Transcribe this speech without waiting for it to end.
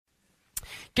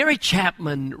Gary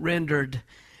Chapman rendered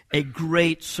a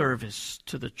great service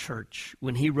to the church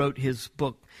when he wrote his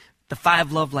book, The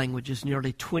 5 Love Languages,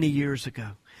 nearly 20 years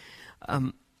ago.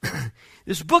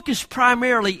 This book is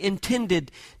primarily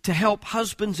intended to help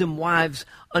husbands and wives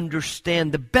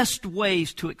understand the best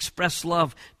ways to express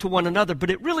love to one another, but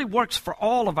it really works for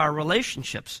all of our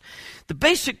relationships. The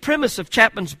basic premise of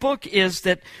Chapman's book is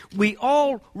that we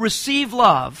all receive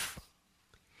love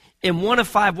in one of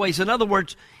 5 ways. In other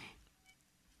words,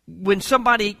 when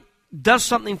somebody does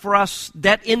something for us,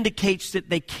 that indicates that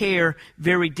they care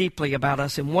very deeply about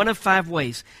us in one of 5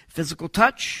 ways: physical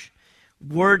touch,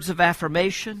 words of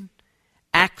affirmation,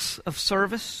 acts of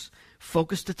service,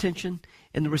 focused attention,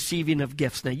 and the receiving of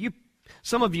gifts. Now,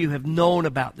 some of you have known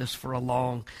about this for a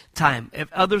long time.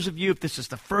 If others of you, if this is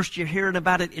the first you're hearing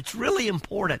about it, it's really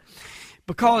important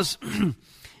because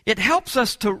it helps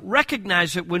us to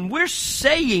recognize that when we're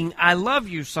saying, I love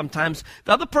you, sometimes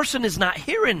the other person is not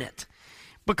hearing it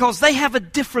because they have a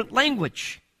different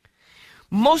language.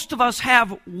 Most of us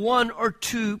have 1 or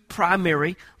 2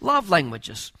 primary love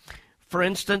languages. For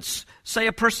instance, say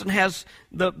a person has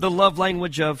the love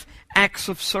language of acts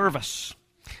of service.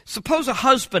 Suppose a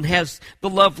husband has the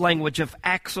love language of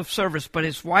acts of service, but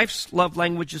his wife's love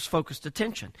language is focused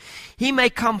attention. He may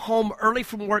come home early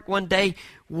from work one day,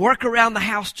 work around the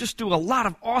house, just do a lot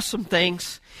of awesome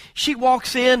things. She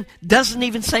walks in, doesn't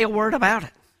even say a word about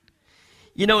it.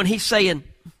 And he's saying,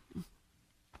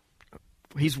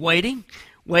 he's waiting.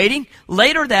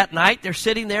 Later that night, they're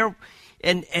sitting there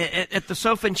and at the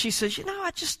sofa, and she says,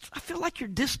 I feel like you're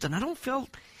distant. I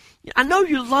know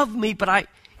you love me, and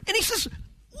he says,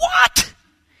 what?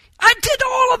 I did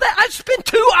all of that. I spent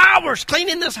 2 hours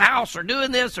cleaning this house or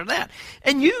doing this or that.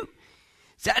 And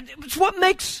it's what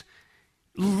makes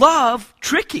love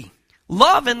tricky.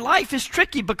 Love in life is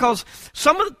tricky because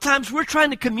some of the times we're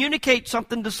trying to communicate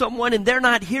something to someone and they're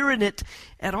not hearing it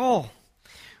at all.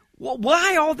 Well,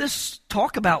 why all this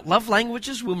talk about love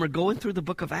languages when we're going through the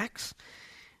book of Acts?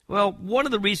 Well, one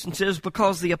of the reasons is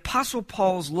because the Apostle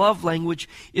Paul's love language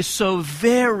is so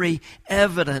very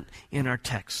evident in our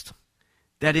text.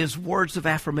 That is, words of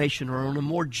affirmation, or on a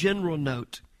more general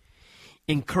note,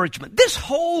 encouragement. This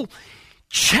whole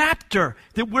chapter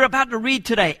that we're about to read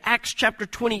today, Acts chapter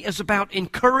 20, is about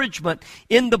encouragement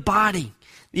in the body.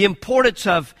 The importance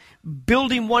of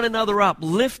building one another up,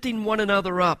 lifting one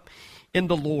another up in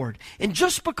the Lord. And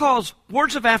just because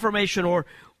words of affirmation or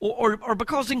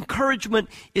because encouragement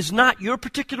is not your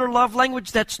particular love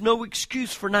language, that's no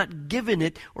excuse for not giving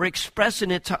it or expressing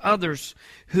it to others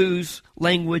whose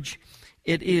language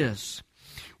it is.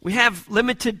 We have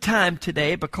limited time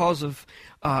today because of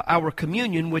our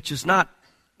communion, which is not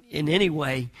in any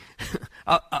way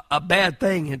a bad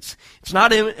thing. It's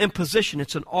not an imposition.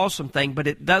 It's an awesome thing, but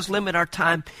it does limit our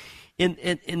time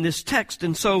in this text.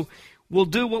 And so we'll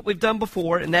do what we've done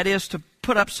before, and that is to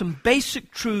put up some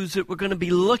basic truths that we're going to be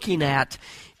looking at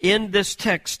in this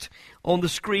text on the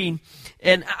screen.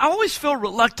 And I always feel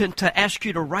reluctant to ask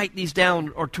you to write these down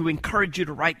or to encourage you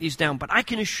to write these down, but I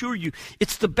can assure you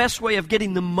it's the best way of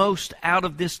getting the most out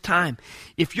of this time.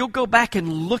 If you'll go back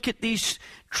and look at these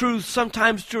truths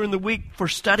sometimes during the week for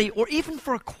study or even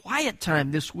for a quiet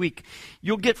time this week,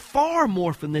 you'll get far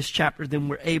more from this chapter than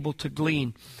we're able to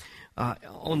glean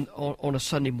on a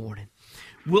Sunday morning.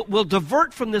 We'll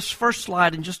divert from this first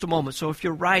slide in just a moment, so if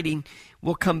you're writing,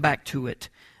 we'll come back to it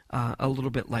a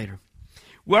little bit later.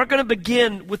 We're going to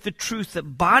begin with the truth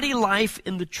that body life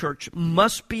in the church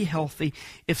must be healthy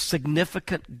if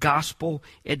significant gospel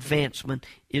advancement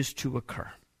is to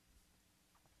occur.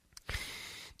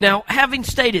 Now, having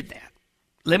stated that,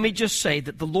 let me just say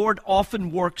that the Lord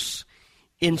often works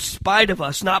in spite of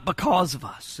us, not because of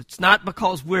us. It's not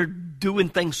because we're doing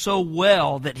things so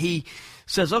well that He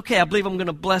says, okay, I believe I'm going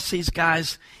to bless these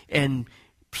guys and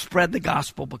spread the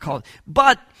gospel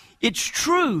but it's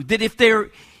true that if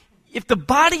the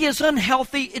body is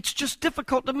unhealthy, it's just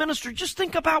difficult to minister. Just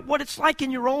think about what it's like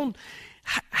in your own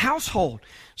household.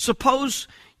 Suppose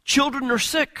children are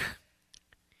sick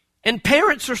and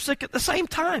parents are sick at the same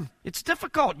time. It's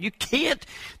difficult.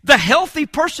 The healthy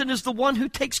person is the one who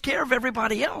takes care of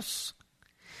everybody else.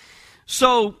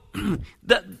 So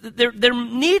there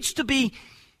needs to be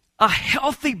a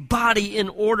healthy body in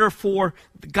order for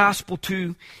the gospel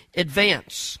to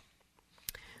advance.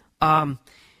 And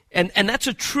that's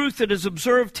a truth that is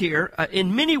observed here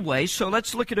in many ways, so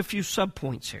let's look at a few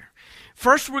subpoints here.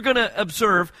 First, we're going to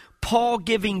observe Paul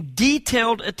giving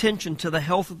detailed attention to the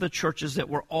health of the churches that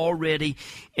were already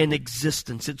in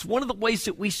existence. It's one of the ways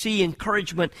that we see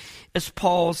encouragement as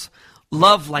Paul's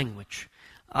love language.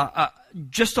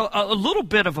 Just a little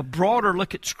bit of a broader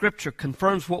look at Scripture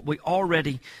confirms what we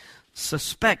already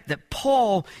suspect that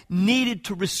Paul needed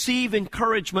to receive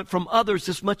encouragement from others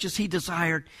as much as he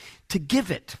desired to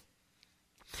give it.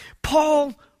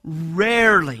 Paul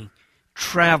rarely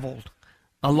traveled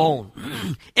alone.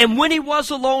 And when he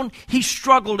was alone, he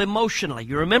struggled emotionally.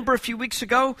 You remember a few weeks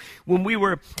ago when we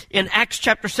were in Acts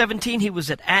chapter 17, he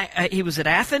was at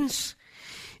Athens,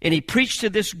 and he preached to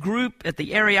this group at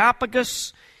the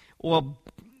Areopagus, or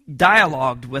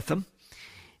dialogued with them.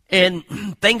 And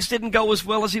things didn't go as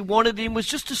well as he wanted. He was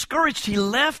just discouraged. He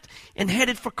left and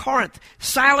headed for Corinth.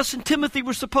 Silas and Timothy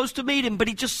were supposed to meet him, but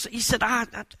he said, I'm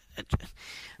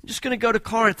just going to go to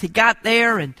Corinth. He got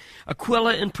there, and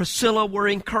Aquila and Priscilla were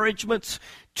encouragements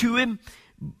to him.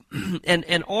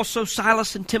 And also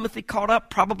Silas and Timothy caught up,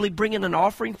 probably bringing an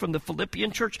offering from the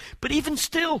Philippian church. But even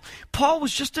still, Paul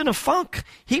was just in a funk.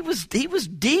 He was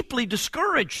deeply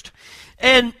discouraged.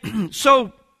 And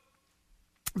so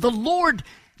the Lord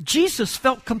Jesus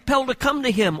felt compelled to come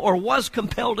to him, or was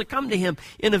compelled to come to him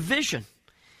in a vision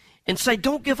and say,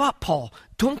 don't give up, Paul.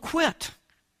 Don't quit.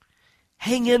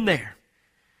 Hang in there.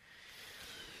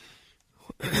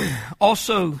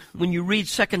 Also, when you read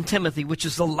 2 Timothy, which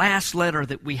is the last letter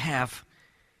that we have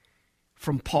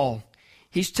from Paul,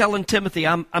 he's telling Timothy,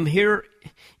 I'm here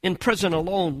in prison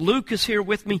alone. Luke is here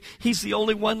with me. He's the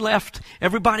only one left.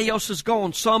 Everybody else is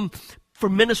gone. Some for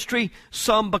ministry,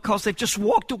 some because they've just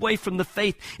walked away from the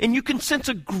faith. And you can sense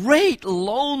a great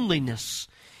loneliness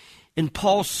in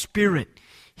Paul's spirit.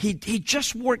 He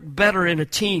just worked better in a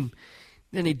team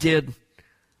than he did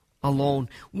alone.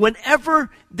 Whenever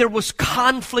there was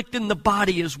conflict in the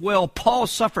body as well, Paul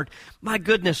suffered. My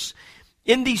goodness,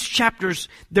 in these chapters,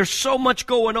 there's so much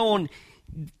going on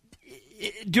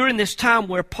during this time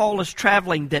where Paul is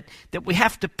traveling that we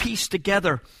have to piece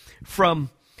together from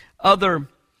other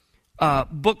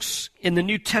books in the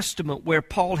New Testament where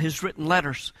Paul has written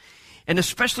letters. And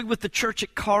especially with the church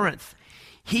at Corinth,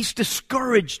 he's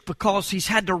discouraged because he's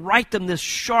had to write them this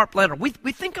sharp letter. We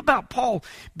think about Paul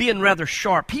being rather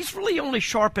sharp. He's really only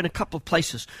sharp in a couple of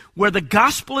places, where the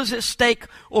gospel is at stake,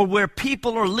 or where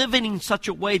people are living in such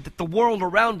a way that the world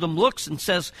around them looks and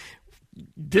says,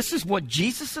 this is what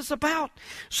Jesus is about.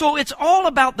 So it's all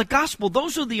about the gospel.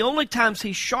 Those are the only times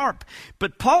he's sharp.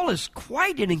 But Paul is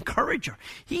quite an encourager.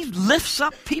 He lifts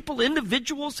up people,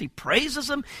 individuals. He praises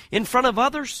them in front of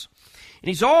others. And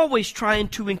he's always trying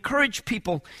to encourage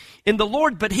people in the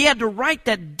Lord. But he had to write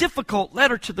that difficult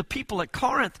letter to the people at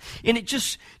Corinth. And it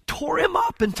just tore him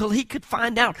up until he could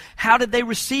find out, how did they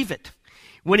receive it?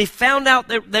 When he found out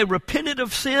that they repented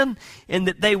of sin and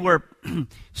that they were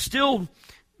still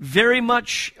very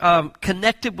much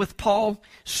connected with Paul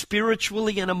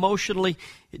spiritually and emotionally,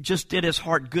 it just did his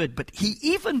heart good. But he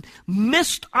even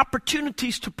missed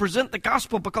opportunities to present the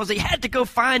gospel because he had to go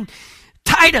find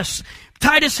Titus.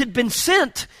 Titus had been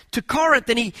sent to Corinth,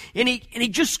 and he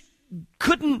just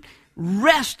couldn't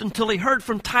rest until he heard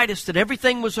from Titus that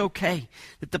everything was okay,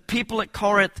 that the people at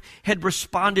Corinth had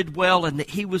responded well, and that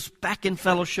he was back in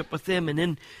fellowship with them and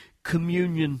in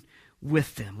communion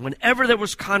with them. Whenever there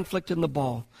was conflict in the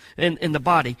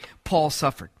body, Paul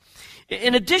suffered.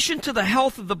 In addition to the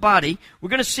health of the body, we're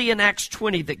going to see in Acts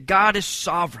 20 that God is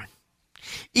sovereign.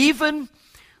 Even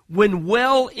when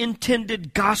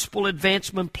well-intended gospel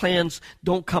advancement plans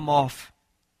don't come off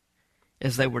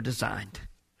as they were designed.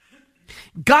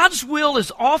 God's will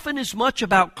is often as much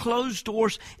about closed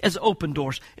doors as open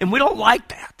doors. And we don't like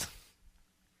that,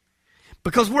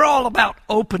 because we're all about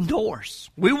open doors.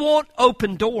 We want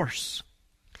open doors.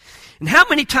 And how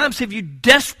many times have you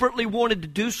desperately wanted to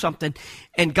do something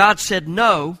and God said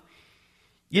no?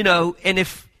 You know, and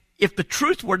if the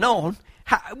truth were known,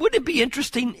 wouldn't it be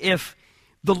interesting if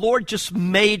the Lord just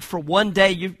made for one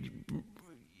day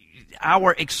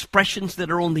our expressions that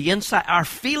are on the inside, our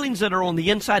feelings that are on the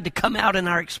inside, to come out in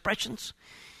our expressions?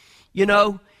 You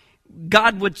know,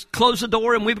 God would close the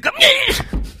door and we would go,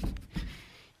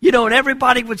 you know, and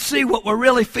everybody would see what we're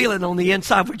really feeling on the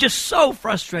inside. We're just so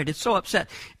frustrated, so upset.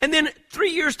 And then 3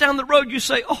 years down the road, you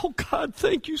say, oh, God,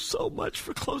 thank you so much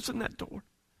for closing that door.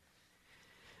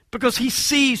 Because he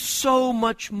sees so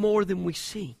much more than we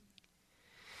see.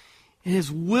 And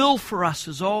his will for us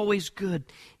is always good.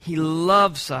 He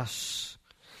loves us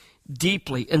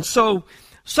deeply. And so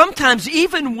sometimes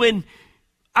even when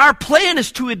our plan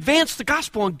is to advance the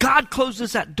gospel and God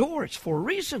closes that door, it's for a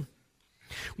reason.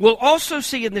 We'll also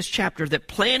see in this chapter that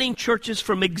planting churches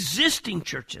from existing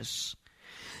churches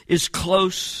is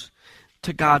close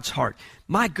to God's heart.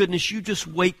 My goodness, you just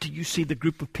wait till you see the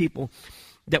group of people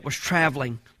that was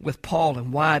traveling with Paul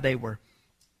and why they were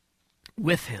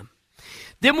with him.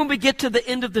 Then when we get to the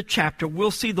end of the chapter,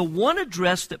 we'll see the one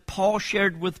address that Paul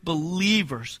shared with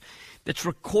believers that's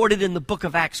recorded in the book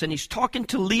of Acts, and he's talking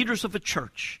to leaders of a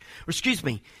church. Or excuse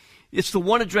me, it's the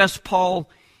one address Paul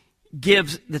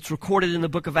gives that's recorded in the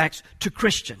book of Acts to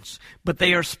Christians. But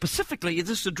they are specifically,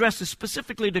 this address is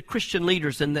specifically to Christian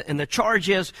leaders, and the charge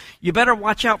is, you better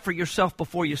watch out for yourself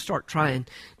before you start trying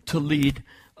to lead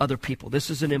other people. This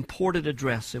is an important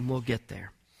address, and we'll get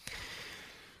there.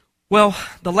 Well,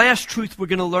 the last truth we're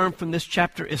going to learn from this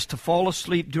chapter is to fall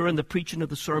asleep during the preaching of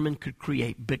the sermon could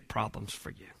create big problems for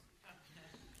you.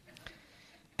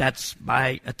 That's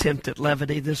my attempt at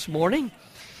levity this morning.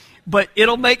 But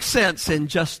it'll make sense in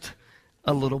just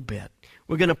a little bit.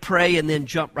 We're going to pray and then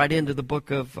jump right into the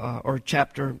book of, or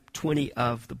chapter 20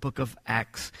 of the book of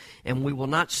Acts. And we will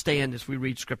not stand as we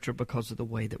read Scripture because of the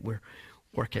way that we're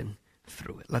working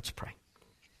through it. Let's pray.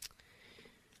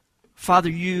 Father,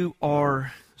 you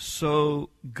are so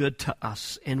good to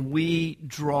us, and we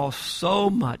draw so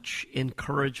much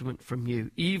encouragement from you,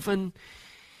 even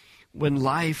when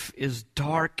life is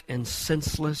dark and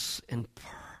senseless and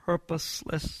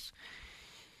purposeless,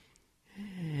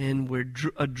 and we're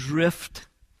adrift.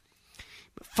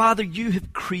 But Father, you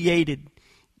have created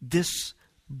this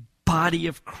body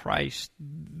of Christ,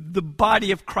 the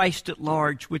body of Christ at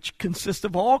large, which consists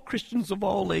of all Christians of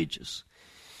all ages,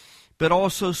 but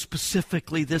also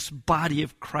specifically this body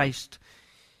of Christ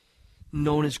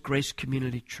known as Grace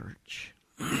Community Church.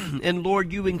 And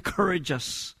Lord, you encourage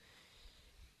us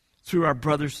through our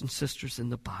brothers and sisters in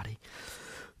the body.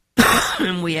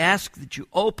 And we ask that you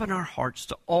open our hearts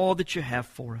to all that you have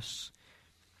for us.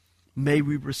 May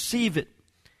we receive it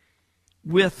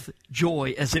with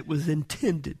joy as it was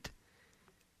intended.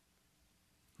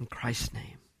 In Christ's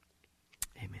name,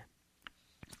 amen.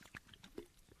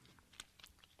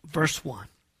 Verse 1.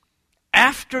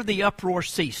 After the uproar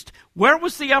ceased. Where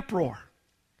was the uproar?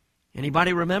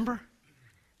 Anybody remember?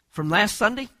 From last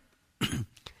Sunday? It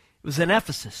was in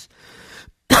Ephesus.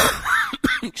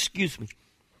 Excuse me.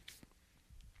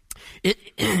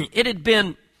 It had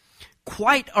been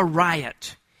quite a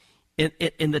riot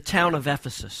in the town of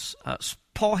Ephesus.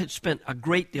 Paul had spent a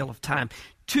great deal of time,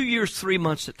 2 years, 3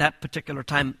 months at that particular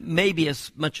time, maybe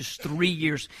as much as 3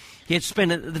 years. He had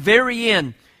spent at the very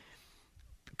end,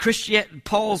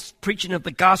 Paul's preaching of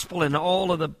the gospel, and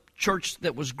all of the church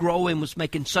that was growing was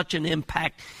making such an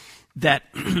impact that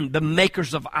the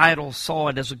makers of idols saw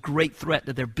it as a great threat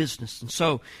to their business. And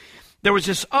so there was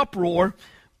this uproar.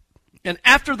 And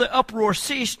after the uproar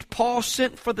ceased, Paul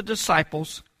sent for the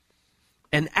disciples,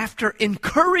 and after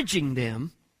encouraging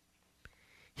them,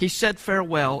 he said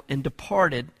farewell and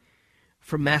departed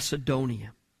for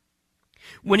Macedonia.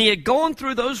 When he had gone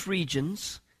through those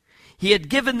regions, he had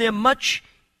given them much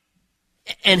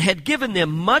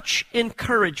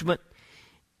encouragement.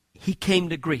 He came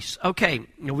to Greece. Okay,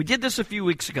 we did this a few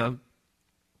weeks ago.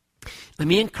 Let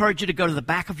me encourage you to go to the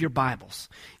back of your Bibles.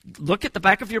 Look at the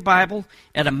back of your Bible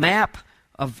at a map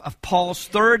of Paul's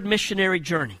third missionary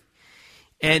journey.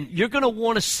 And you're going to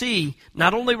want to see,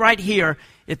 not only right here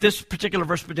at this particular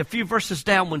verse, but a few verses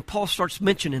down when Paul starts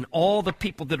mentioning all the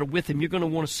people that are with him, you're going to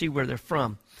want to see where they're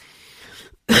from.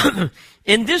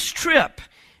 In this trip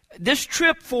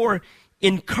for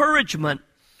encouragement,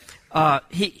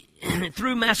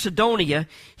 through Macedonia,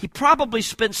 he probably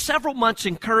spent several months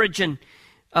encouraging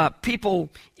people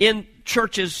in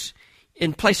churches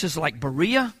in places like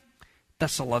Berea,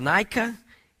 Thessalonica,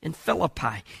 and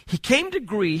Philippi. He came to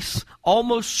Greece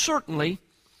almost certainly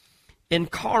in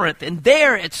Corinth, and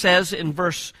there it says in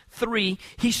verse 3,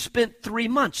 he spent 3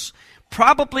 months,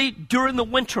 probably during the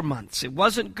winter months. It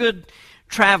wasn't good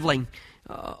traveling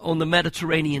on the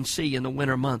Mediterranean Sea in the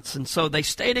winter months. And so they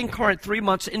stayed in Corinth 3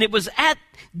 months, and it was at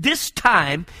this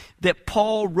time that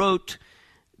Paul wrote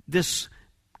this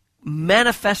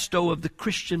manifesto of the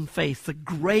Christian faith, the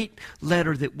great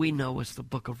letter that we know as the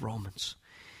book of Romans,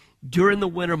 during the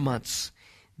winter months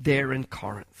there in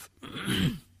Corinth.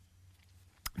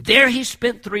 There he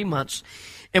spent 3 months,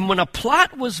 and when a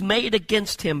plot was made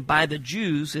against him by the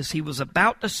Jews as he was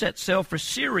about to set sail for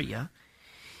Syria,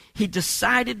 he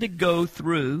decided to go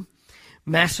through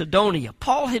Macedonia.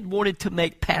 Paul had wanted to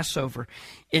make Passover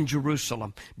in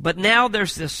Jerusalem, but now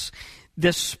there's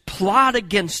this plot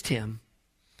against him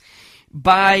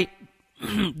by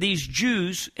these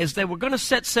Jews as they were going to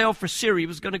set sail for Syria. He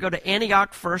was going to go to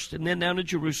Antioch first and then down to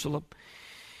Jerusalem.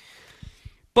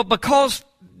 But because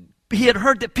he had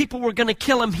heard that people were going to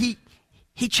kill him, he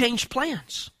changed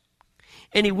plans.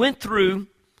 And he went through,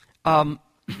 is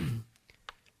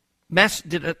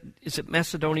it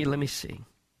Macedonia? Let me see.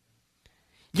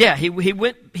 Yeah, he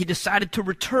decided to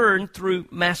return through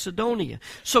Macedonia.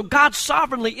 So God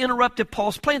sovereignly interrupted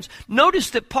Paul's plans. Notice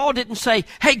that Paul didn't say,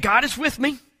 hey, God is with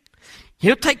me.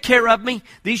 He'll take care of me.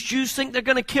 These Jews think they're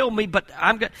going to kill me, but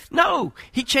I'm going to... No,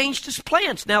 he changed his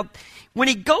plans. Now, when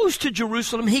he goes to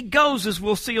Jerusalem, he goes, as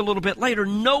we'll see a little bit later,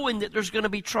 knowing that there's going to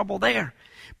be trouble there.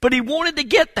 But he wanted to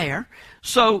get there,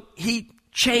 so he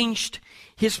changed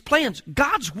his plans.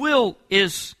 God's will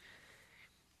is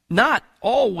not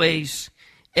always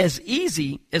as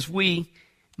easy as we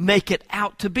make it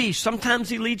out to be. Sometimes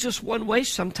he leads us one way,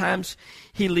 sometimes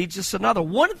he leads us another.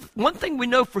 One thing we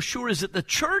know for sure is that the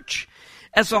church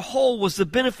as a whole was the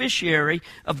beneficiary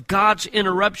of God's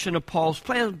interruption of Paul's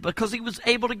plans, because he was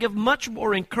able to give much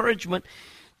more encouragement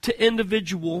to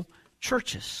individual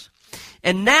churches.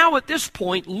 And now at this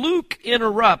point, Luke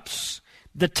interrupts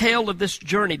the tale of this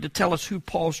journey to tell us who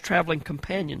Paul's traveling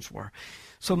companions were.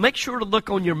 So make sure to look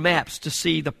on your maps to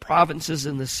see the provinces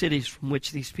and the cities from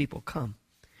which these people come.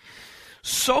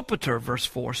 Sopater, verse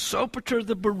 4, Sopater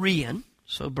the Berean,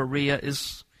 so Berea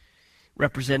is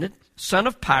represented, son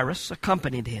of Pyrrhus,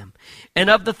 accompanied him. And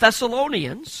of the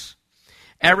Thessalonians,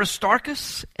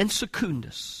 Aristarchus and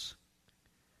Secundus.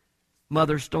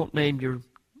 Mothers, don't name your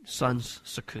sons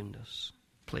Secundus,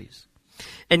 please.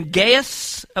 And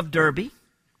Gaius of Derbe,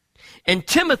 and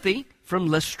Timothy from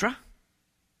Lystra,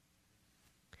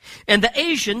 and the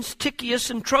Asians, Tychicus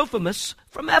and Trophimus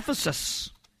from Ephesus.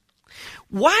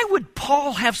 Why would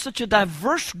Paul have such a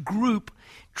diverse group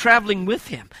traveling with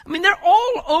him? I mean, they're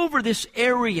all over this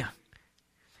area.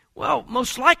 Well,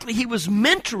 most likely he was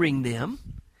mentoring them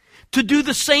to do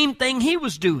the same thing he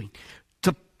was doing,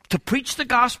 to preach the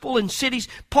gospel in cities.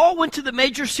 Paul went to the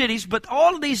major cities, but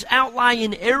all of these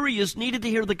outlying areas needed to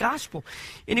hear the gospel.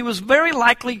 And he was very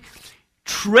likely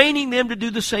training them to do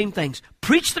the same things.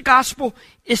 Preach the gospel,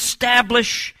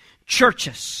 establish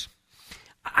churches.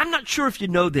 I'm not sure if you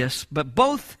know this, but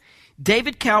both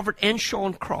David Calvert and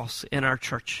Sean Cross in our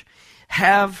church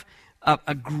have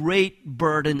a great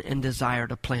burden and desire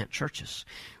to plant churches.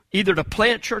 Either to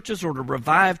plant churches or to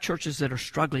revive churches that are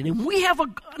struggling. And we have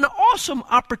an awesome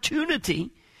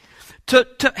opportunity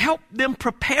to help them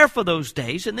prepare for those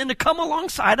days and then to come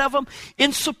alongside of them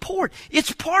in support.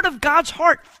 It's part of God's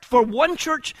heart for one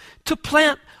church to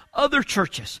plant other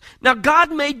churches. Now,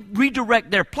 God may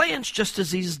redirect their plans just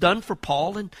as he's done for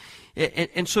Paul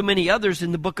and so many others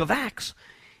in the book of Acts.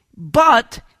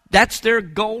 But that's their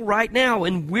goal right now,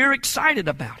 and we're excited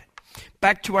about it.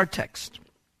 Back to our text.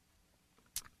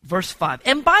 Verse 5.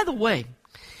 And by the way,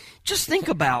 just think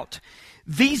about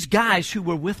these guys who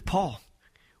were with Paul.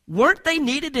 Weren't they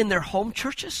needed in their home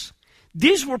churches?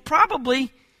 These were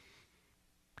probably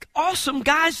awesome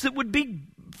guys that would be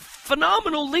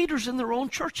phenomenal leaders in their own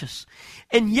churches.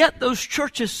 And yet those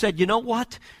churches said, you know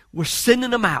what? We're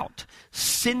sending them out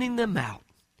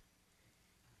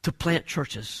to plant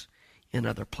churches in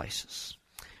other places.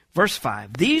 Verse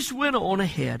 5, these went on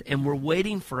ahead and were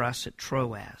waiting for us at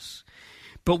Troas.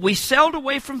 But we sailed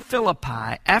away from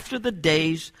Philippi after the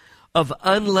days of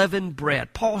unleavened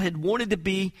bread. Paul had wanted to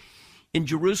be in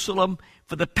Jerusalem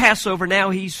for the Passover. Now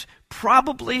he's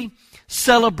probably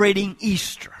celebrating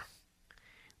Easter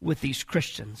with these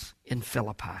Christians in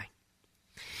Philippi.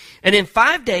 And in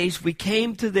 5 days we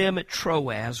came to them at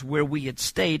Troas, where we had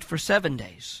stayed for 7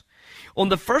 days. On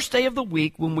the first day of the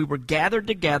week, when we were gathered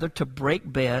together to break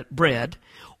bread,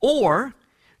 or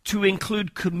to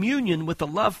include communion with a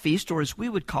love feast, or as we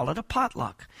would call it, a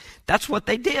potluck. That's what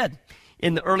they did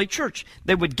in the early church.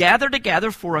 They would gather together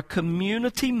for a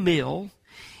community meal,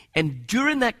 and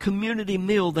during that community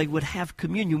meal, they would have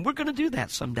communion. We're going to do that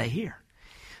someday here.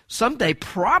 Someday,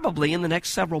 probably in the next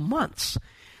several months.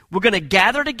 We're going to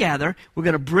gather together. We're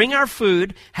going to bring our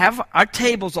food, have our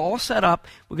tables all set up.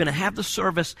 We're going to have the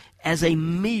service as a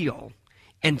meal.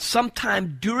 And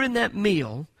sometime during that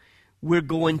meal, we're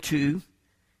going to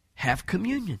have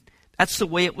communion. That's the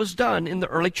way it was done in the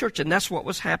early church, and that's what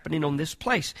was happening on this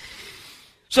place.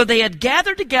 So they had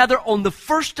gathered together on the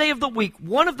first day of the week.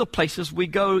 One of the places we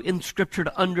go in Scripture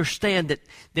to understand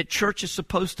that church is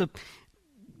supposed to,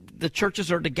 the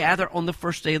churches are to gather on the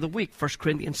first day of the week. 1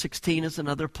 Corinthians 16 is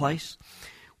another place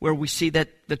where we see that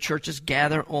the churches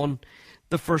gather on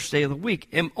the first day of the week.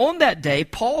 And on that day,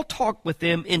 Paul talked with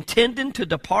them, intending to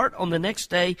depart on the next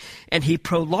day, and he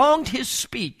prolonged his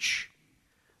speech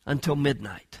until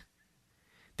midnight.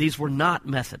 These were not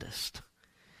Methodists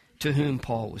to whom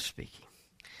Paul was speaking.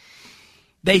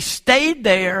 They stayed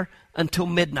there until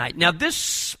midnight. Now, this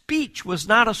speech was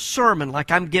not a sermon like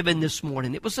I'm giving this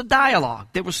morning. It was a dialogue.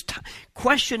 There was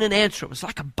question and answer. It was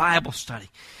like a Bible study.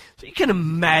 So you can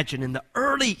imagine in the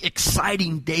early,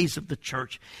 exciting days of the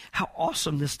church how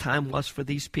awesome this time was for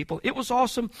these people. It was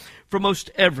awesome for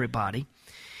most everybody.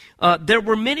 There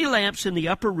were many lamps in the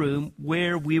upper room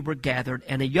where we were gathered,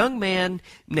 and a young man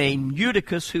named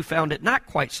Eutychus, who found it not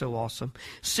quite so awesome,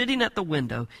 sitting at the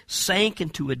window, sank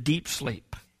into a deep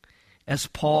sleep as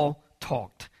Paul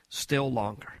talked still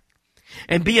longer.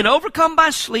 And being overcome by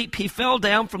sleep, he fell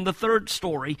down from the third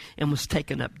story and was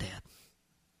taken up dead.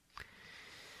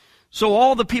 So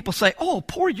all the people say, "Oh,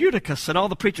 poor Eutychus," and all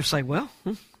the preachers say, "Well,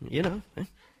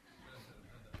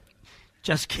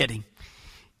 just kidding."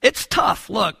 It's tough.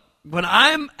 Look, when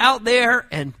I'm out there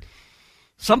and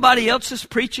somebody else is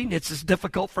preaching, it's as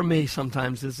difficult for me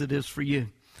sometimes as it is for you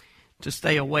to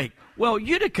stay awake. Well,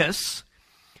 Eutychus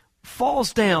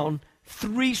falls down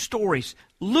 3 stories.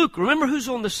 Luke, remember who's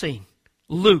on the scene?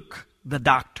 Luke, the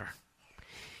doctor.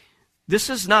 This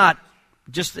is not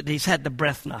just that he's had the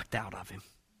breath knocked out of him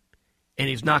and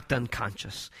he's knocked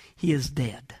unconscious. He is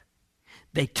dead.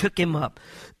 They took him up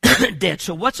dead.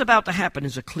 So what's about to happen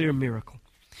is a clear miracle.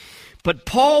 But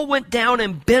Paul went down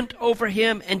and bent over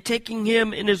him, and taking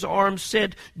him in his arms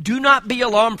said, "Do not be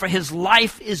alarmed, for his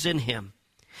life is in him."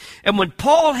 And when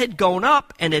Paul had gone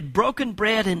up and had broken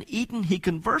bread and eaten, he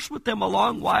conversed with them a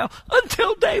long while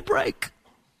until daybreak,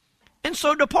 and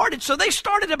so departed. So they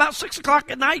started about 6 o'clock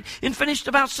at night and finished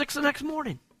about 6 the next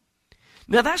morning.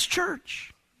 Now that's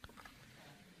church.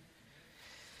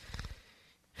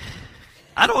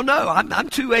 I don't know. I'm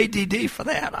too ADD for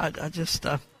that. I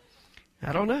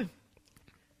don't know.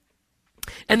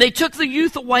 And they took the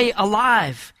youth away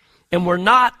alive and were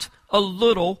not a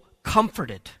little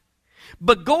comforted.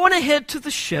 But going ahead to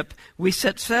the ship, we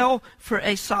set sail for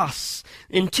Assos,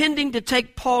 intending to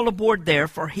take Paul aboard there,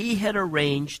 for he had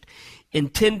arranged,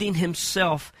 intending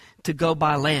himself to go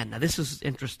by land. Now this is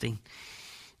interesting.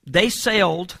 They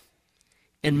sailed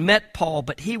and met Paul,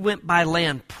 but he went by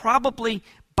land, probably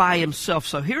by himself.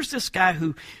 So here's this guy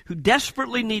who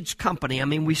desperately needs company. I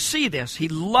mean, we see this. He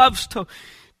loves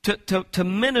to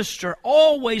minister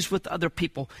always with other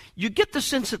people. You get the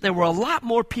sense that there were a lot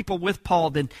more people with Paul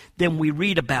than we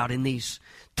read about in these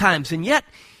times. And yet,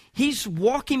 he's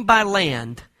walking by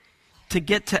land to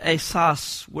get to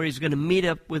Assos, where he's going to meet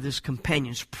up with his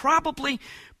companions, probably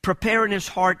preparing his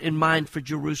heart and mind for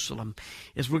Jerusalem.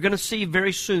 As we're going to see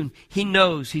very soon, he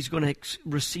knows he's going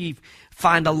to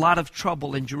find a lot of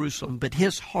trouble in Jerusalem, but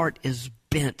his heart is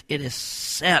bent. It is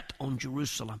set on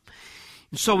Jerusalem.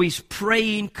 And so he's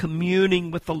praying,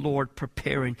 communing with the Lord,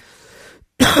 preparing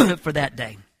for that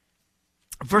day.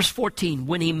 Verse 14,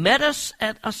 when he met us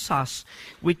at Assos,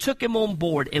 we took him on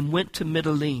board and went to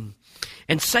Mytilene.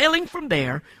 And sailing from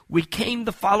there, we came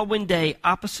the following day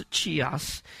opposite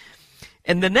Chios.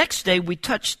 And the next day we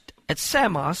touched at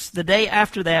Samos. The day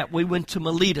after that, we went to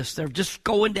Miletus. They're just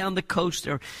going down the coast.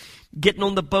 They're getting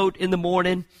on the boat in the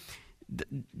morning.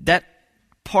 That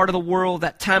part of the world,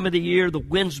 that time of the year, the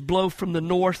winds blow from the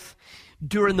north.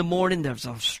 During the morning, there's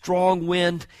a strong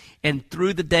wind, and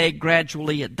through the day,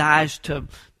 gradually it dies to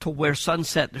where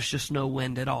sunset, there's just no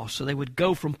wind at all. So they would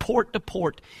go from port to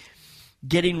port,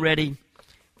 getting ready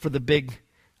for the big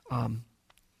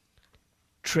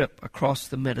trip across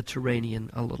the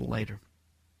Mediterranean a little later.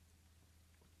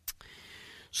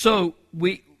 So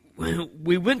we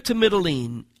went to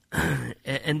Mytilene,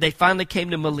 and they finally came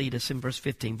to Miletus in verse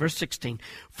 15. Verse 16,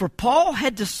 for Paul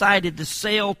had decided to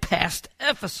sail past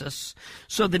Ephesus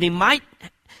so that he might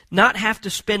not have to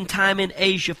spend time in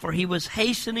Asia, for he was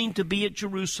hastening to be at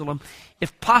Jerusalem,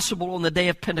 if possible, on the day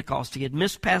of Pentecost. He had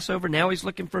missed Passover. Now he's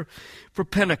looking for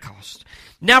Pentecost.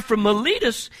 Now from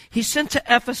Miletus, he sent to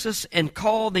Ephesus and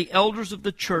called the elders of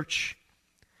the church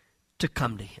to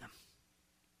come to him.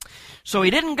 So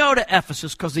he didn't go to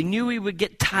Ephesus because he knew he would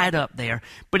get tied up there.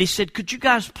 But he said, could you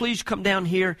guys please come down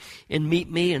here and meet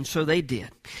me? And so they did.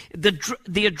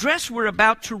 The address we're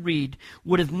about to read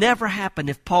would have never happened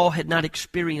if Paul had not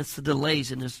experienced the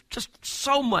delays. And there's just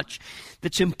so much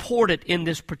that's important in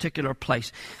this particular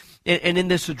place and in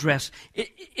this address.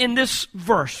 In this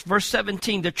verse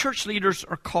 17, the church leaders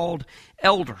are called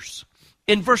elders.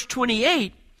 In verse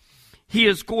 28, he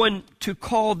is going to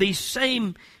call these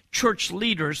same church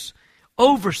leaders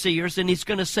overseers, and he's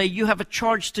going to say, you have a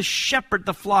charge to shepherd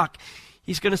the flock.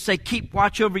 He's going to say, keep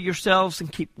watch over yourselves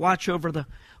and keep watch over the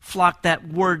flock. That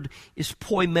word is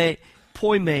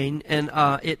poimen, and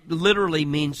it literally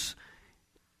means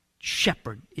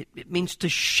shepherd. It means to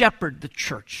shepherd the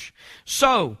church.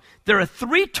 So there are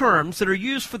 3 terms that are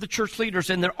used for the church leaders,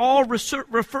 and they're all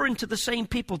referring to the same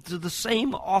people, to the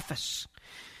same office.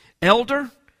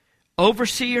 Elder,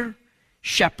 overseer,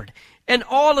 shepherd. And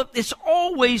all of it's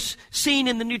always seen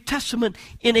in the New Testament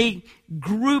in a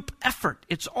group effort.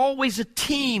 It's always a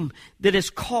team that is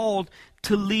called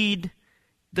to lead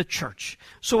the church.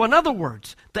 So in other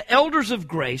words, the elders of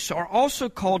grace are also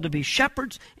called to be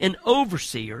shepherds and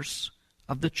overseers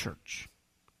of the church.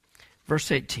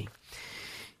 Verse 18.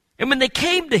 And when they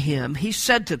came to him, he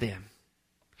said to them,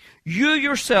 you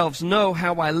yourselves know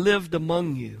how I lived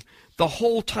among you the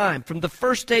whole time, from the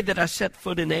first day that I set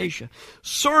foot in Asia,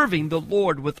 serving the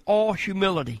Lord with all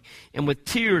humility and with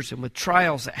tears and with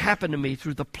trials that happened to me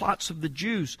through the plots of the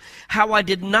Jews, how I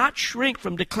did not shrink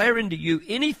from declaring to you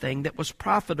anything that was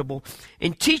profitable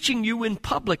in teaching you in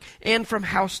public and from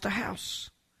house to house,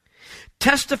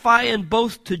 testifying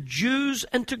both to Jews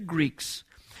and to Greeks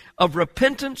of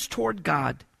repentance toward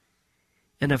God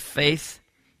and of faith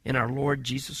in our Lord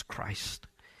Jesus Christ.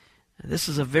 This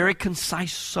is a very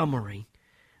concise summary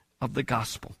of the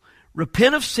gospel.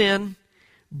 Repent of sin,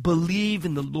 believe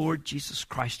in the Lord Jesus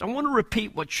Christ. I want to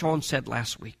repeat what Sean said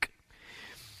last week.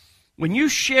 When you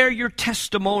share your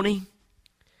testimony,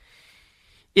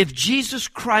 if Jesus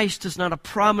Christ is not a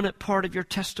prominent part of your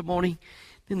testimony,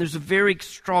 then there's a very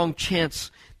strong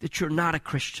chance that you're not a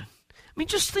Christian. I mean,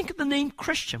 just think of the name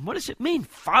Christian. What does it mean?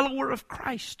 Follower of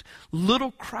Christ,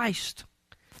 little Christ.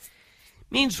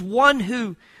 It means one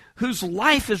whose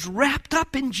life is wrapped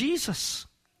up in Jesus.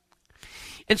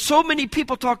 And so many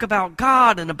people talk about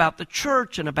God and about the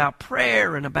church and about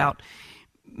prayer and about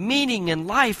meaning and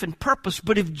life and purpose.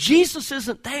 But if Jesus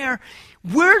isn't there,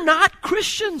 we're not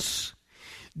Christians.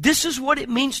 This is what it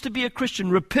means to be a Christian.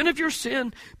 Repent of your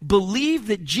sin. Believe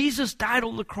that Jesus died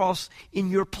on the cross in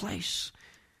your place.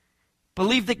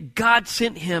 Believe that God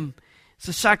sent him as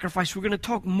a sacrifice. We're going to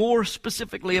talk more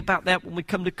specifically about that when we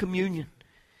come to communion.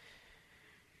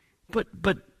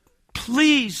 But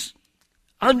please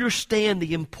understand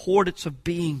the importance of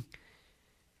being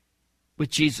with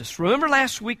Jesus. Remember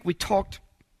last week we talked,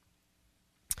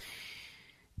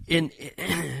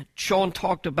 Sean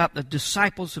talked about the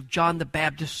disciples of John the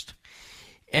Baptist,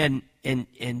 and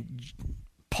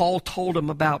Paul told them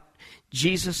about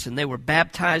Jesus, and they were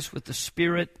baptized with the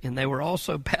Spirit, and they were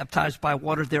also baptized by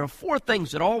water. There are 4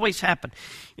 things that always happen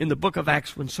in the book of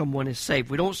Acts when someone is saved.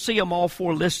 We don't see them all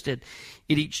 4 listed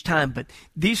at each time, but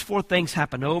these 4 things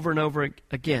happen over and over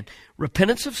again.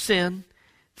 Repentance of sin,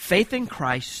 faith in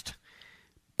Christ,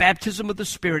 baptism of the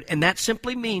Spirit, and that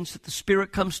simply means that the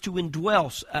Spirit comes to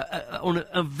indwell.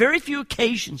 On very few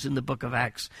occasions in the book of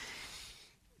Acts,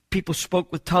 people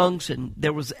spoke with tongues, and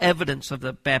there was evidence of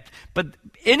the baptism. But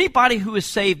anybody who is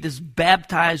saved is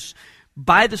baptized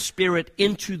by the Spirit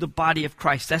into the body of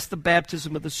Christ. That's the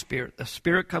baptism of the Spirit. The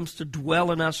Spirit comes to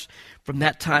dwell in us from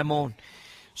that time on.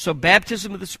 So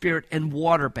baptism of the Spirit and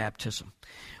water baptism.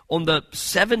 On the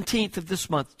 17th of this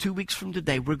month, 2 weeks from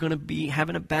today, we're going to be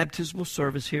having a baptismal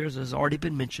service here, as has already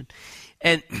been mentioned.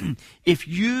 And if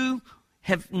you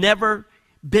have never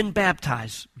been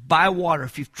baptized by water,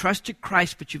 if you've trusted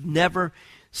Christ but you've never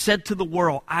said to the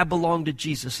world, I belong to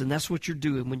Jesus, and that's what you're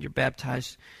doing when you're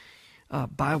baptized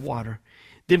by water,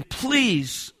 then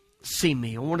please see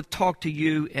me. I want to talk to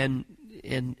you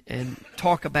and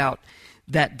talk about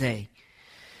that day.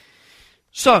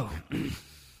 So,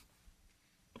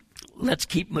 let's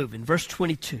keep moving. Verse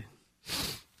 22.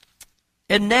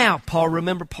 And now,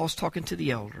 Paul's talking to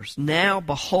the elders. Now,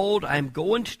 behold, I am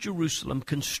going to Jerusalem,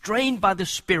 constrained by the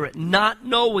Spirit, not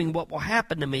knowing what will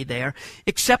happen to me there,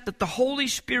 except that the Holy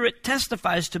Spirit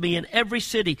testifies to me in every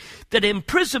city that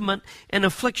imprisonment and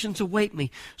afflictions await me.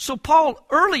 So Paul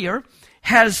earlier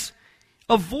has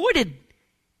avoided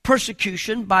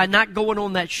persecution by not going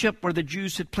on that ship where the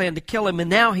Jews had planned to kill him. And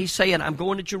now he's saying, I'm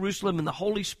going to Jerusalem, and the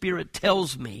Holy Spirit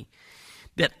tells me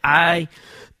that I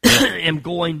am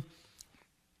going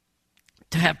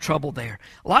to have trouble there.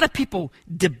 A lot of people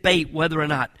debate whether or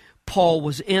not Paul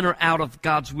was in or out of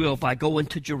God's will by going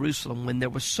to Jerusalem when there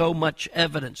was so much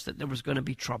evidence that there was going to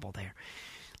be trouble there.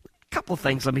 A couple of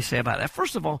things let me say about that.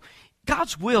 First of all,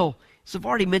 God's will, as I've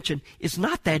already mentioned, is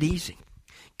not that easy.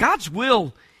 God's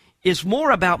will is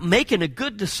more about making a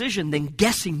good decision than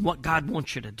guessing what God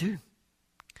wants you to do.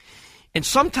 And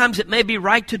sometimes it may be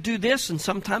right to do this, and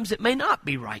sometimes it may not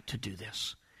be right to do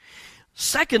this.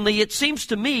 Secondly, it seems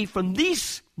to me from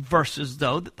these verses,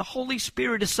 though, that the Holy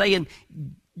Spirit is saying,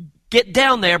 get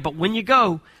down there, but when you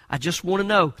go, I just want to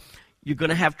know you're going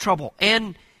to have trouble.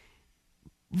 And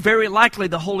very likely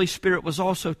the Holy Spirit was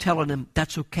also telling him,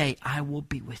 that's okay, I will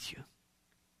be with you.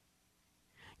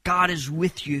 God is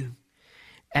with you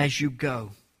as you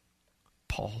go,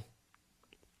 Paul.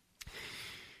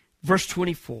 Verse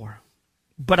 24.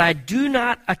 But I do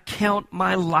not account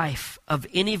my life of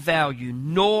any value,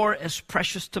 nor as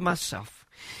precious to myself,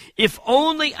 if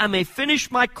only I may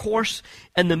finish my course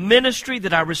and the ministry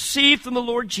that I received from the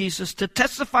Lord Jesus to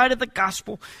testify to the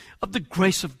gospel of the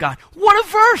grace of God. What a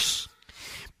verse!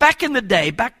 Back in the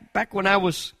day, back when I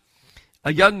was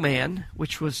a young man,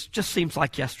 which just seems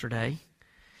like yesterday.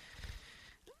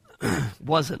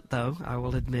 Wasn't, though, I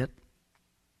will admit.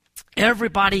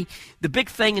 Everybody, the big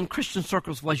thing in Christian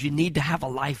circles was you need to have a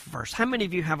life verse. How many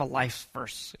of you have a life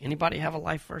verse? Anybody have a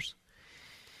life verse?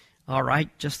 All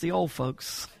right, just the old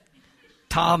folks.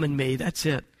 Tom and me, that's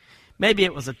it. Maybe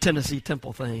it was a Tennessee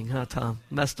Temple thing, huh, Tom?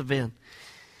 Must have been.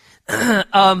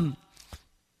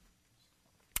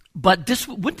 But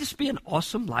wouldn't this be an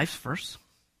awesome life verse?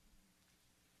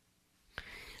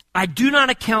 I do not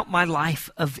account my life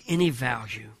of any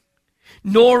value,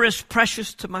 nor as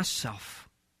precious to myself,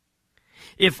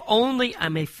 if only I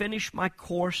may finish my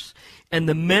course and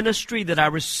the ministry that I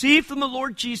received from the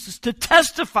Lord Jesus to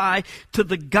testify to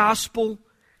the gospel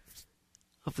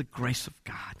of the grace of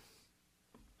God.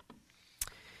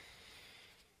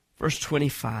 Verse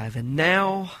 25, and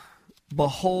now,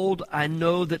 behold, I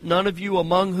know that none of you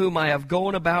among whom I have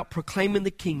gone about proclaiming the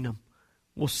kingdom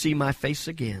will see my face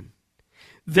again.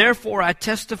 Therefore I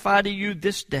testify to you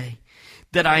this day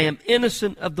that I am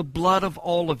innocent of the blood of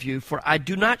all of you, for I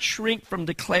did not shrink from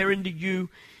declaring to you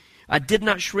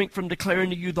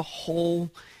the whole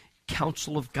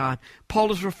counsel of God.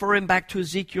 Paul is referring back to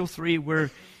Ezekiel 3, where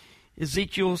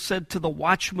Ezekiel said to the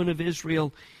watchmen of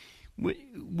Israel,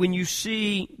 when you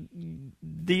see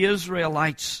the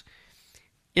Israelites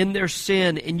in their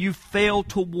sin and you fail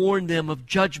to warn them of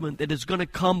judgment that is going to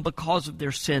come because of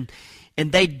their sin,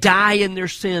 and they die in their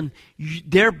sin,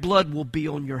 their blood will be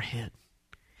on your head.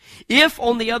 If,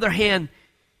 on the other hand,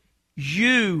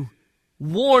 you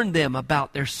warn them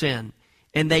about their sin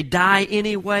and they die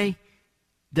anyway,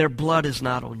 their blood is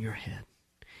not on your head.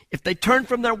 If they turn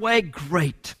from their way,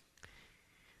 great.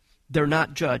 They're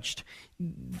not judged.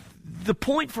 The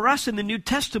point for us in the New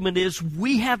Testament is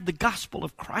we have the gospel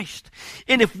of Christ.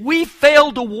 And if we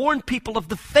fail to warn people of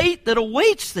the fate that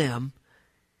awaits them,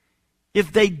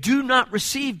 if they do not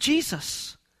receive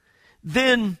Jesus,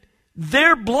 then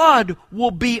their blood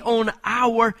will be on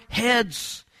our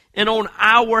heads and on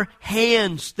our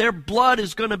hands. Their blood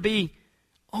is going to be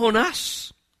on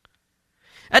us.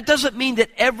 That doesn't mean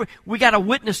that we got to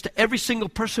witness to every single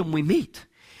person we meet.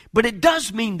 But it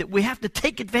does mean that we have to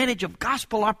take advantage of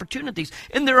gospel opportunities.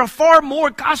 And there are far more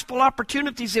gospel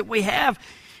opportunities that we have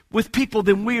with people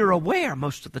than we are aware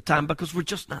most of the time, because we're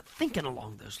just not thinking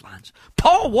along those lines.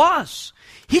 Paul was.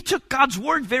 He took God's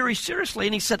word very seriously,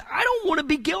 and he said, I don't want to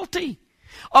be guilty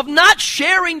of not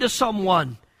sharing with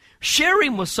someone.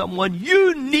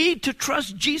 You need to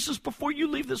trust Jesus before you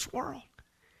leave this world,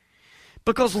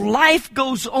 because life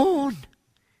goes on.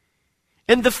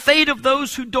 And the fate of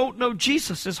those who don't know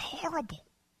Jesus is horrible.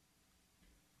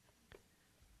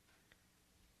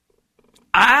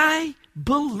 I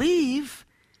believe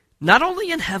not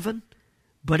only in heaven,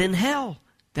 but in hell.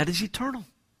 That is eternal.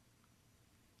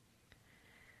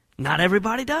 Not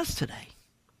everybody does today.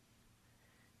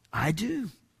 I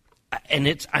do.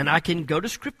 And I can go to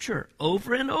Scripture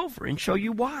over and over and show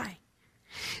you why.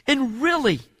 And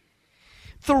really,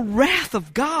 the wrath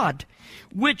of God,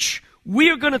 which we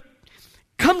are going to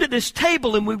come to this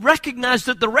table and we recognize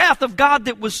that the wrath of God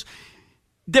that was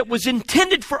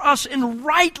intended for us and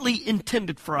rightly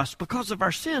intended for us because of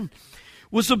our sin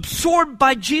was absorbed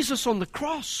by Jesus on the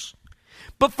cross.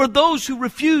 But for those who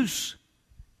refuse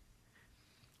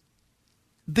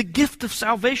the gift of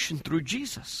salvation through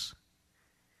Jesus,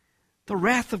 the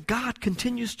wrath of God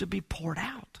continues to be poured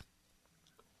out.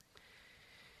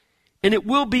 And it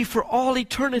will be for all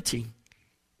eternity.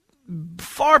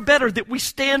 Far better that we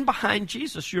stand behind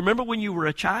Jesus. You remember when you were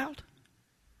a child?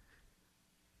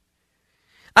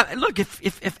 Look,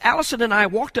 if Allison and I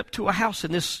walked up to a house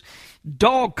and this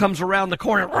dog comes around the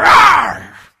corner,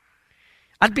 roar,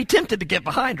 I'd be tempted to get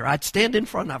behind her. I'd stand in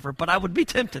front of her, but I would be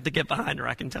tempted to get behind her,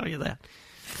 I can tell you that.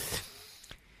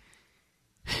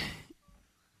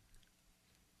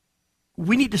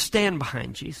 We need to stand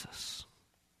behind Jesus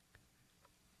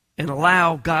and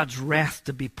allow God's wrath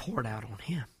to be poured out on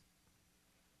him.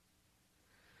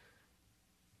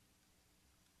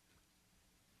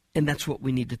 And that's what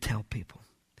we need to tell people.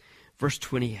 Verse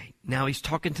 28. Now he's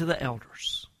talking to the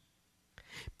elders.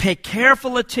 Pay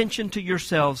careful attention to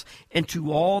yourselves and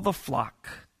to all the flock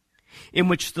in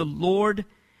which the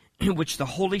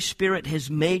Holy Spirit has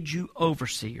made you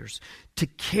overseers, to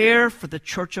care for the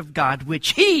church of God,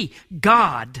 which he,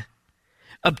 God,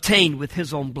 obtained with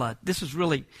his own blood. This is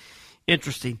really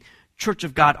interesting. Church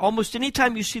of God. Almost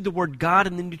anytime you see the word God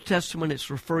in the New Testament, it's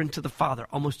referring to the Father.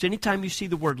 Almost anytime you see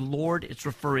the word Lord, it's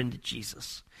referring to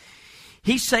Jesus.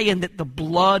 He's saying that the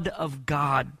blood of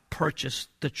God purchased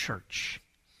the church.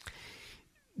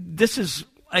 This is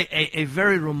a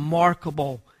very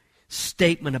remarkable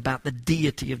statement about the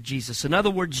deity of Jesus. In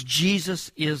other words, Jesus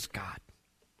is God.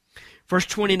 Verse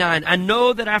 29, I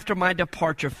know that after my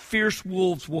departure, fierce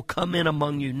wolves will come in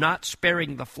among you, not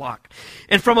sparing the flock.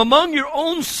 And from among your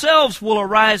own selves will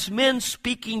arise men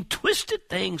speaking twisted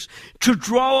things to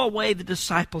draw away the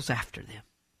disciples after them.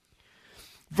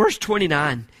 Verse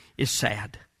 29 is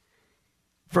sad.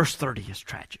 Verse 30 is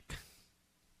tragic.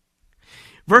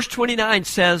 Verse 29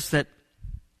 says that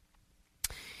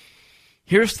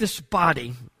here's this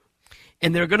body,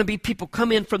 and there are going to be people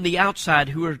come in from the outside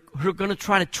who are going to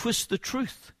try to twist the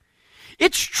truth.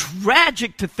 It's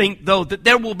tragic to think, though, that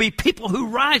there will be people who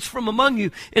rise from among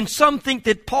you, and some think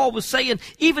that Paul was saying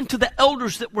even to the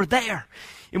elders that were there.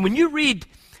 And when you read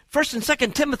 1 and 2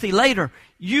 Timothy later,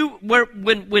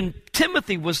 when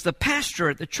Timothy was the pastor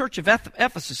at the church of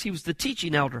Ephesus, he was the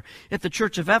teaching elder at the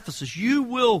church of Ephesus, you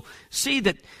will see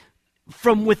that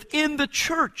from within the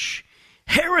church,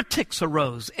 heretics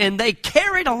arose, and they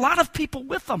carried a lot of people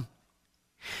with them.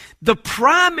 The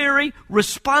primary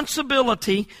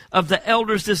responsibility of the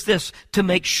elders is this, to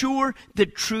make sure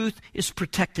that truth is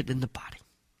protected in the body.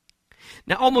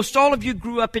 Now, almost all of you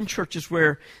grew up in churches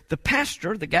where the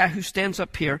pastor, the guy who stands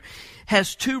up here,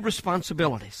 has two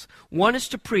responsibilities. One is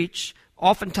to preach,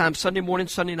 oftentimes Sunday morning,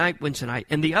 Sunday night, Wednesday night.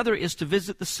 And the other is to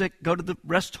visit the sick, go to the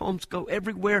rest homes, go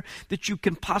everywhere that you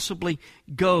can possibly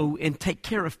go and take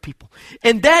care of people.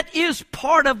 And that is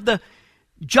part of the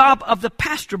job of the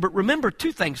pastor. But remember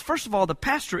two things. First of all, the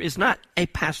pastor is not a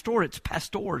pastor, it's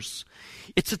pastors.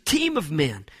 It's a team of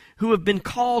men who have been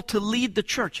called to lead the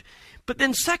church. But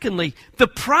then secondly, the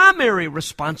primary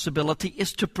responsibility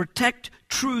is to protect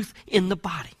truth in the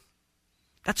body.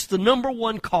 That's the number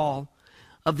one call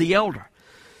of the elder.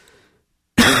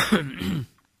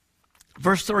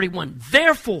 Verse 31,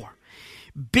 therefore,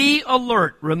 be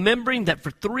alert, remembering that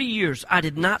for 3 years I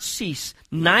did not cease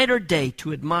night or day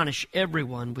to admonish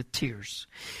everyone with tears.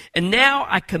 And now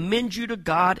I commend you to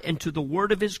God and to the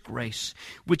word of his grace,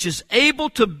 which is able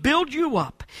to build you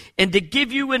up and to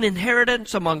give you an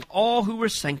inheritance among all who are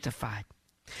sanctified.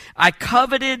 I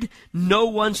coveted no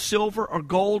one's silver or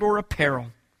gold or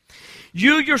apparel.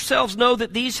 You yourselves know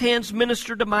that these hands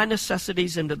ministered to my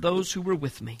necessities and to those who were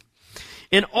with me.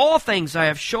 In all things I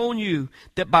have shown you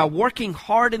that by working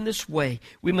hard in this way,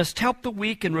 we must help the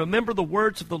weak and remember the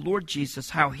words of the Lord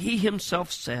Jesus, how he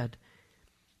himself said,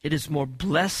 it is more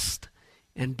blessed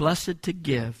and blessed to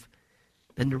give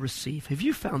than to receive. Have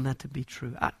you found that to be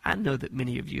true? I know that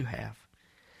many of you have.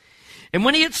 And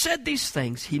when he had said these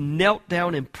things, he knelt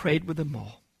down and prayed with them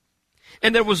all.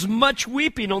 And there was much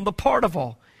weeping on the part of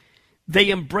all.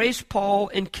 They embraced Paul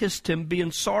and kissed him,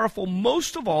 being sorrowful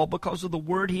most of all because of the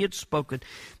word he had spoken,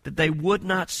 that they would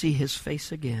not see his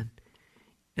face again.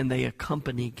 And they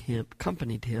accompanied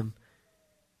him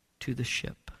to the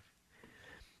ship.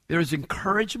 There is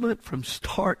encouragement from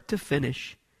start to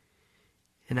finish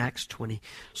in Acts 20.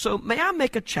 So may I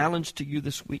make a challenge to you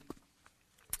this week?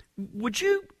 Would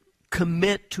you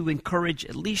commit to encourage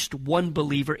at least one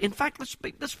believer? In fact,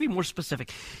 let's be more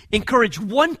specific. Encourage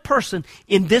one person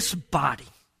in this body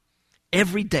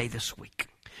every day this week.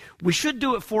 We should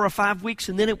do it 4 or 5 weeks,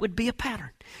 and then it would be a pattern.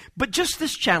 But just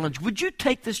this challenge, would you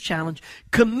take this challenge?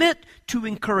 Commit to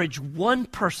encourage one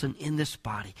person in this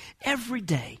body every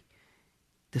day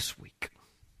this week.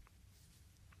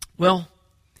 Well,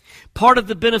 part of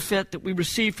the benefit that we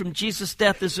receive from Jesus'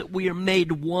 death is that we are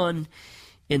made one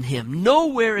in him.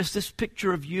 Nowhere is this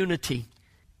picture of unity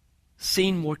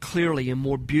seen more clearly and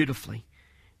more beautifully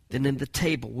than in the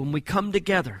table. When we come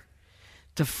together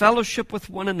to fellowship with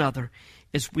one another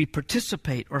as we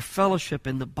participate or fellowship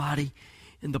in the body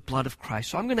and the blood of Christ.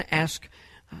 So I'm going to ask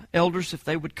elders if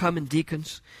they would come, and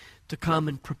deacons to come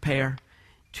and prepare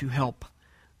to help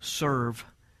serve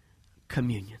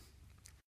communion.